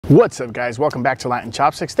What's up, guys? Welcome back to Latin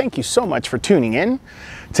Chopsticks. Thank you so much for tuning in.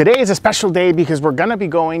 Today is a special day because we're gonna be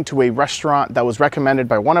going to a restaurant that was recommended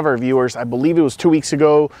by one of our viewers. I believe it was 2 weeks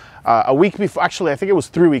ago, a week before, actually I think it was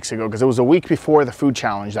 3 weeks ago because it was a week before the food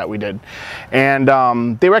challenge that we did.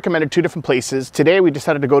 And they recommended 2 different places. Today we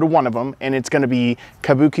decided to go to one of them, and it's gonna be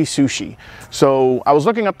Kabuki Sushi. So I was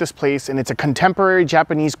looking up this place, and it's a contemporary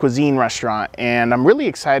Japanese cuisine restaurant, and I'm really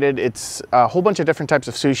excited. It's a whole bunch of different types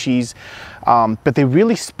of sushis, but they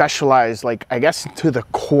really specialize, like, I guess, to the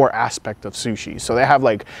core aspect of sushi. So they have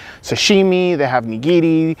like sashimi, they have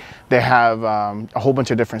nigiri, they have a whole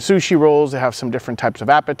bunch of different sushi rolls, they have some different types of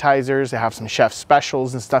appetizers, they have some chef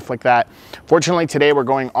specials and stuff like that. Fortunately, today we're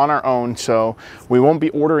going on our own, so we won't be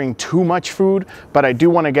ordering too much food, but I do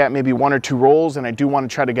want to get maybe 1 or 2 rolls, and I do want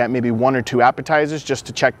to try to get maybe 1 or 2 appetizers just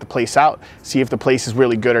to check the place out, see if the place is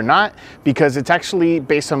really good or not, because it's actually,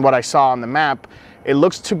 based on what I saw on the map, it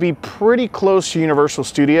looks to be pretty close to Universal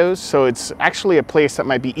Studios, so it's actually a place that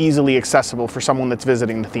might be easily accessible for someone that's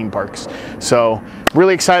visiting the theme parks. So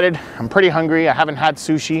really excited. I'm pretty hungry. I haven't had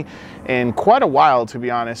sushi in quite a while, to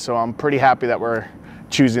be honest, so I'm pretty happy that we're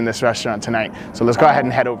choosing this restaurant tonight. So let's go ahead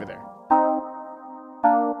and head over there.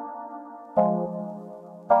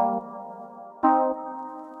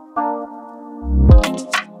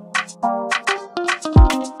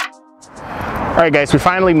 All right, guys, we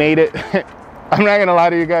finally made it. I'm not gonna lie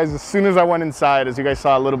to you guys, as soon as I went inside, as you guys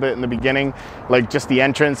saw a little bit in the beginning, like just the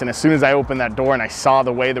entrance, and as soon as I opened that door and I saw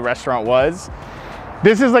the way the restaurant was,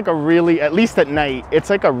 this is like a really, at least at night, it's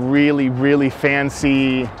like a really, really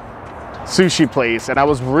fancy sushi place. And I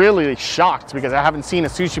was really shocked because I haven't seen a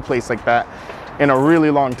sushi place like that in a really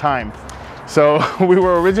long time. So we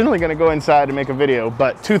were originally gonna go inside and make a video,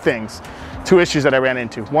 but 2 issues that I ran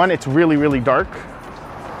into. One, it's really, really dark.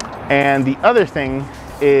 And the other thing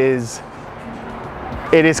is,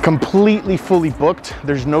 it is completely fully booked.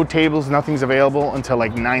 There's no tables, nothing's available until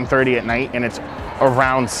like 9:30 at night, and it's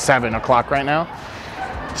around 7 o'clock right now.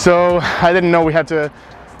 So I didn't know we had to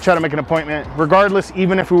try to make an appointment. Regardless,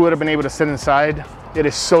 even if we would have been able to sit inside, it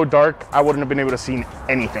is so dark, I wouldn't have been able to see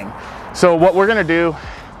anything. So what we're gonna do,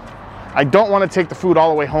 I don't wanna take the food all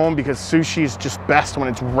the way home because sushi is just best when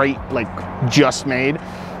it's right, like just made.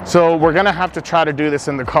 So we're gonna have to try to do this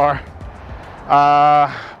in the car.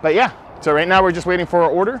 But yeah. So right now we're just waiting for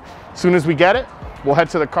our order. As soon as we get it, we'll head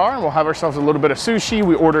to the car and we'll have ourselves a little bit of sushi.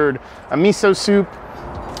 We ordered a miso soup.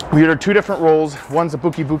 We ordered 2 different rolls. One's a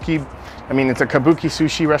buki-buki. I mean, it's a kabuki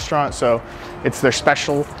sushi restaurant, so it's their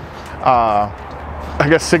special, I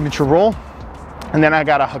guess, signature roll. And then I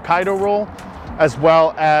got a Hokkaido roll, as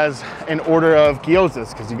well as an order of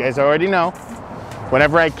gyozas, because you guys already know,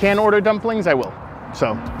 whenever I can order dumplings, I will.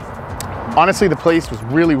 So honestly, the place was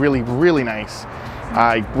really, really, really nice.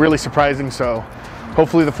 Really surprising, so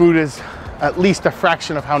hopefully the food is at least a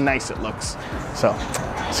fraction of how nice it looks. So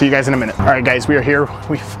see you guys in a minute. All right, guys, we are here.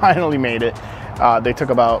 We finally made it. They took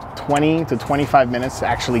about 20 to 25 minutes to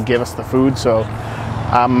actually give us the food, so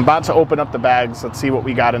I'm about to open up the bags. Let's see what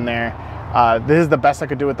we got in there. This is the best I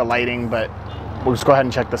could do with the lighting, but we'll just go ahead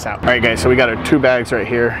and check this out. All right, guys, so we got our 2 bags right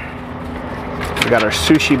here. We got our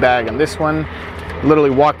sushi bag and this one.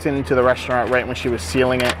 Literally walked into the restaurant right when she was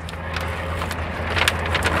sealing it.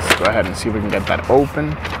 Go ahead and see if we can get that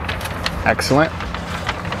open. Excellent.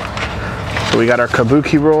 So we got our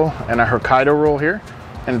kabuki roll and our Hokkaido roll here.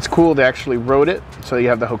 And it's cool, they actually wrote it. So you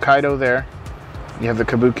have the Hokkaido there. You have the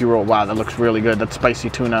kabuki roll. Wow, that looks really good. That's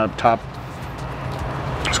spicy tuna up top.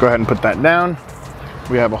 Let's go ahead and put that down.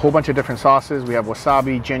 We have a whole bunch of different sauces. We have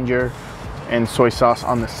wasabi, ginger, and soy sauce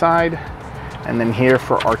on the side. And then here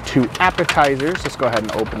for our 2 appetizers, let's go ahead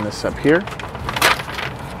and open this up here.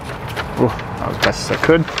 Oh, that was best as I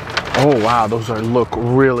could. Oh wow, those look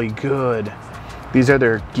really good. These are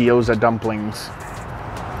their gyoza dumplings.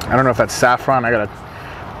 I don't know if that's saffron, I gotta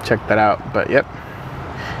check that out, but yep.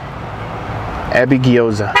 Ebi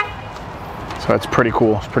gyoza. So that's pretty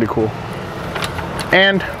cool, it's pretty cool.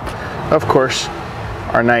 And, of course,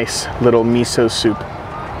 our nice little miso soup.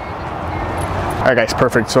 All right, guys,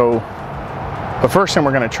 perfect. So the first thing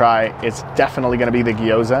we're gonna try is definitely gonna be the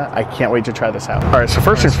gyoza. I can't wait to try this out. All right, so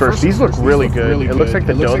first things first, these look really good. It looks like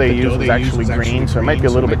the dough they used was actually green, so it might be a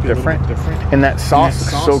little bit different. And that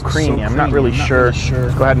sauce looks so creamy. I'm not really sure. Let's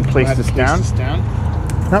go ahead and place this down.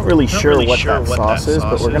 Not really sure what that sauce is,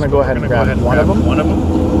 but we're gonna go ahead and grab one of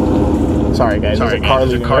them. Sorry guys, there's a car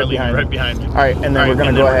leaving right behind. All right, and then we're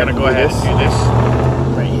gonna go ahead and do this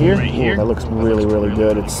right here. Ooh, that looks really, really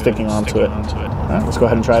good. It's sticking onto it. All right, let's go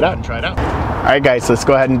ahead and try it out. All right, guys, let's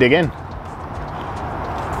go ahead and dig in.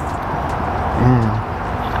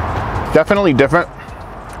 Definitely different.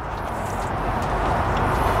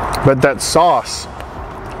 But that sauce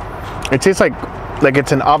It tastes like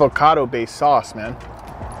it's an avocado based sauce, man.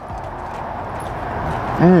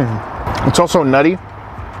 It's also nutty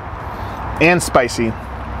and spicy.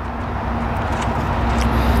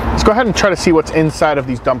 Let's go ahead and try to see what's inside of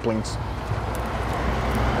these dumplings.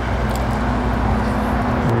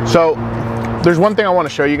 So there's one thing I want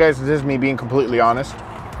to show you guys. This is me being completely honest.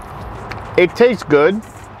 It tastes good,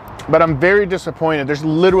 but I'm very disappointed. There's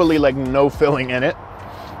literally like no filling in it.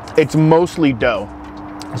 It's mostly dough.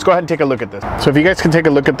 Let's go ahead and take a look at this. So if you guys can take a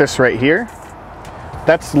look at this right here,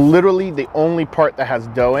 that's literally the only part that has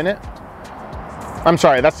dough in it. I'm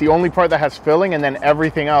sorry, that's the only part that has filling, and then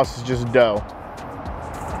everything else is just dough.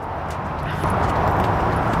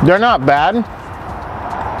 They're not bad,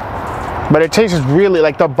 but it tastes really,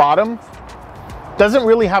 like the bottom doesn't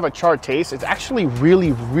really have a charred taste. It's actually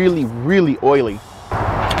really, really, really oily.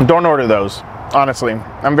 Don't order those, honestly.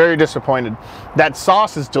 I'm very disappointed. That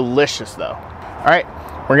sauce is delicious though. All right,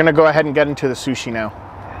 we're gonna go ahead and get into the sushi now.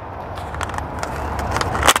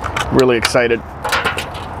 Really excited.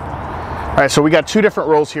 All right, so we got two different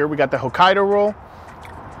rolls here. We got the Hokkaido roll,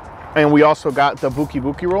 and we also got the Buki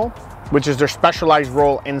Buki roll, which is their specialized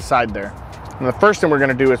roll inside there. And the first thing we're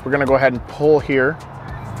gonna do is we're gonna go ahead and pull here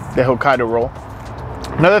the Hokkaido roll.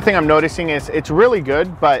 Another thing I'm noticing is it's really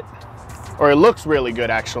good, or it looks really good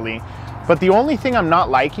actually, but the only thing I'm not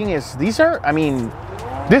liking is these are, I mean,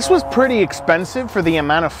 this was pretty expensive for the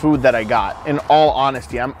amount of food that I got, in all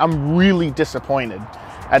honesty. I'm really disappointed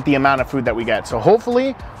at the amount of food that we get. So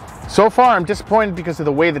hopefully, so far I'm disappointed because of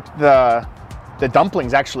the way that the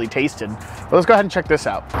dumplings actually tasted. But let's go ahead and check this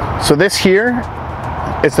out. So this here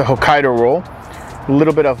is the Hokkaido roll. A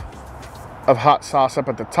little bit of hot sauce up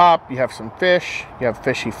at the top. You have some fish, you have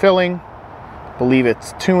fishy filling. I believe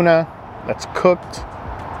it's tuna that's cooked.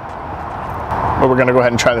 But we're gonna go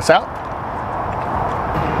ahead and try this out.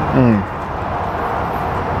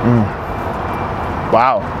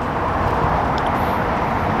 Wow.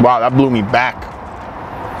 Wow, that blew me back.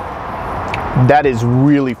 That is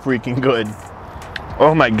really freaking good.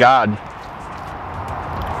 Oh my God.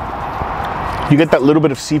 You get that little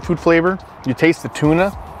bit of seafood flavor. You taste the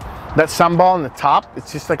tuna. That sambal on the top,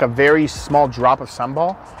 it's just like a very small drop of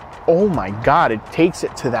sambal. Oh my God, it takes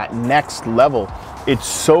it to that next level. It's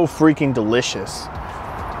so freaking delicious.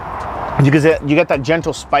 Because you get that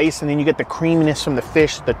gentle spice, and then you get the creaminess from the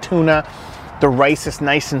fish, the tuna. The rice is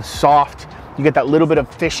nice and soft. You get that little bit of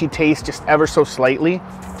fishy taste just ever so slightly.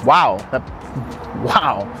 Wow.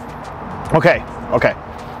 Wow. Okay.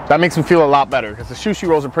 That makes me feel a lot better, because the sushi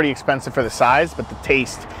rolls are pretty expensive for the size, but the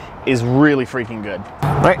taste is really freaking good.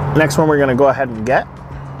 All right, next one we're gonna go ahead and get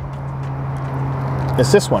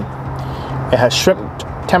is this one. It has shrimp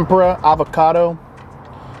tempura, avocado.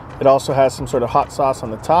 It also has some sort of hot sauce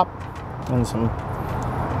on the top and some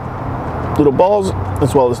little balls,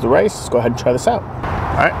 as well as the rice. Let's go ahead and try this out.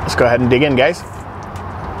 All right, let's go ahead and dig in, guys.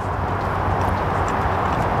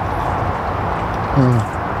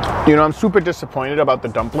 You know, I'm super disappointed about the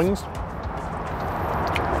dumplings.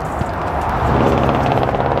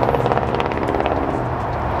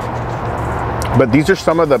 But these are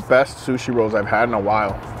some of the best sushi rolls I've had in a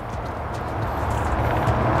while.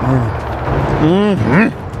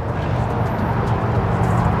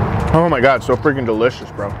 Oh my God, so freaking delicious,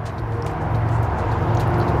 bro.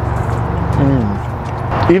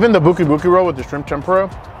 Even the Buki Buki roll with the shrimp tempura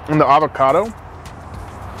and the avocado,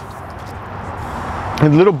 the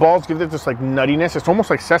little balls give it this like nuttiness. It's almost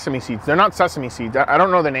like sesame seeds. They're not sesame seeds. I don't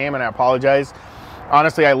know the name, and I apologize.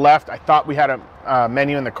 Honestly, I left. I thought we had a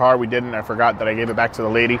menu in the car. We didn't. I forgot that I gave it back to the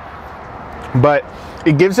lady. But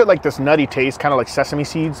it gives it like this nutty taste, kind of like sesame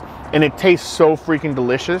seeds, and it tastes so freaking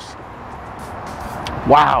delicious.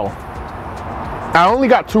 Wow. I only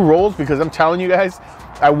got 2 rolls because I'm telling you guys,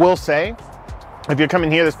 I will say, if you're coming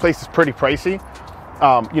here, this place is pretty pricey.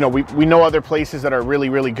 You know, we know other places that are really,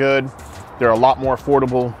 really good. They're a lot more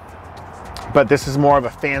affordable, but this is more of a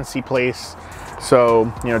fancy place.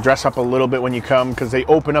 So, you know, dress up a little bit when you come, because they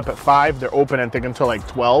open up at 5. They're open, I think, until like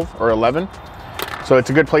 12 or 11. So it's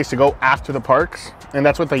a good place to go after the parks. And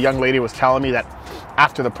that's what the young lady was telling me, that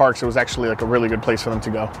after the parks, it was actually like a really good place for them to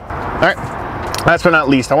go. All right, last but not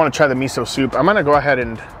least, I want to try the miso soup. I'm going to go ahead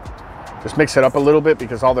and just mix it up a little bit,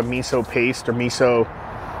 because all the miso paste or miso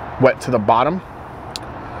wet to the bottom.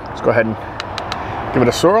 Let's go ahead and give it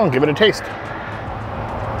a swirl and give it a taste.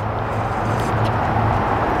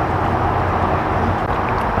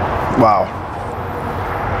 Wow.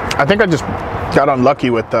 I think I just got unlucky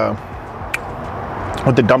with the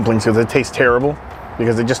dumplings, because it tastes terrible,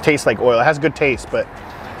 because it just tastes like oil. It has good taste, but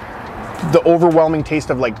the overwhelming taste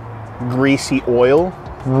of like greasy oil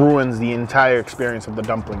ruins the entire experience of the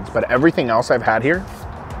dumplings. But everything else I've had here,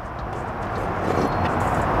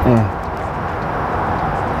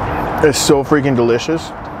 It's so freaking delicious.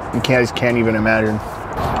 You guys can't even imagine.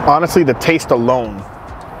 Honestly, the taste alone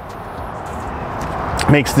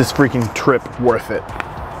makes this freaking trip worth it.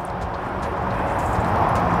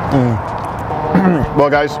 Well,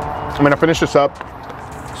 guys, I'm gonna finish this up.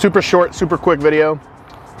 Super short, super quick video.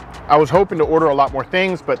 I was hoping to order a lot more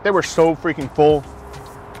things, but they were so freaking full,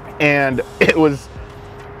 and it was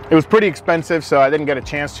pretty expensive, so I didn't get a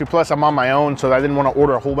chance to. Plus, I'm on my own, so I didn't want to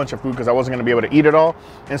order a whole bunch of food because I wasn't going to be able to eat it all.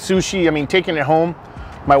 And sushi, I mean, taking it home,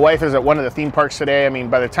 my wife is at one of the theme parks today. I mean,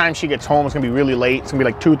 by the time she gets home, it's going to be really late. It's going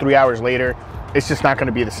to be like 2-3 hours later. It's just not going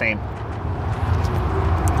to be the same.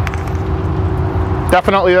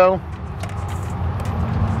 Definitely, though,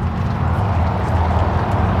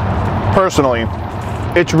 personally,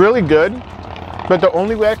 it's really good, but the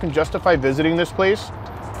only way I can justify visiting this place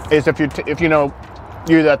is if you know,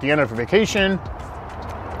 you're at the end of a vacation,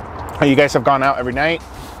 or you guys have gone out every night,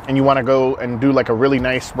 and you want to go and do like a really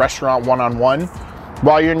nice restaurant one-on-one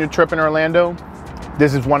while you're in your trip in Orlando.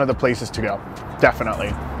 This is one of the places to go. Definitely,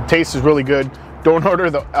 the taste is really good. Don't order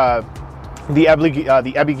the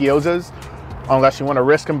ebi gyozas unless you want to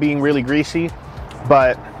risk them being really greasy.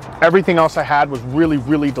 But everything else I had was really,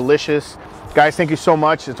 really delicious. Guys, thank you so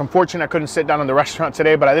much. It's unfortunate I couldn't sit down in the restaurant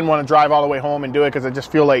today, but I didn't want to drive all the way home and do it because I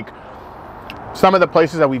just feel like some of the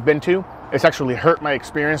places that we've been to, it's actually hurt my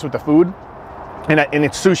experience with the food. And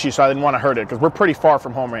it's sushi, so I didn't want to hurt it because we're pretty far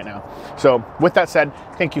from home right now. So with that said,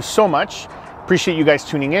 thank you so much. Appreciate you guys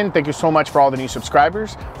tuning in. Thank you so much for all the new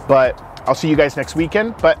subscribers. But I'll see you guys next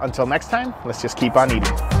weekend. But until next time, let's just keep on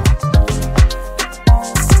eating.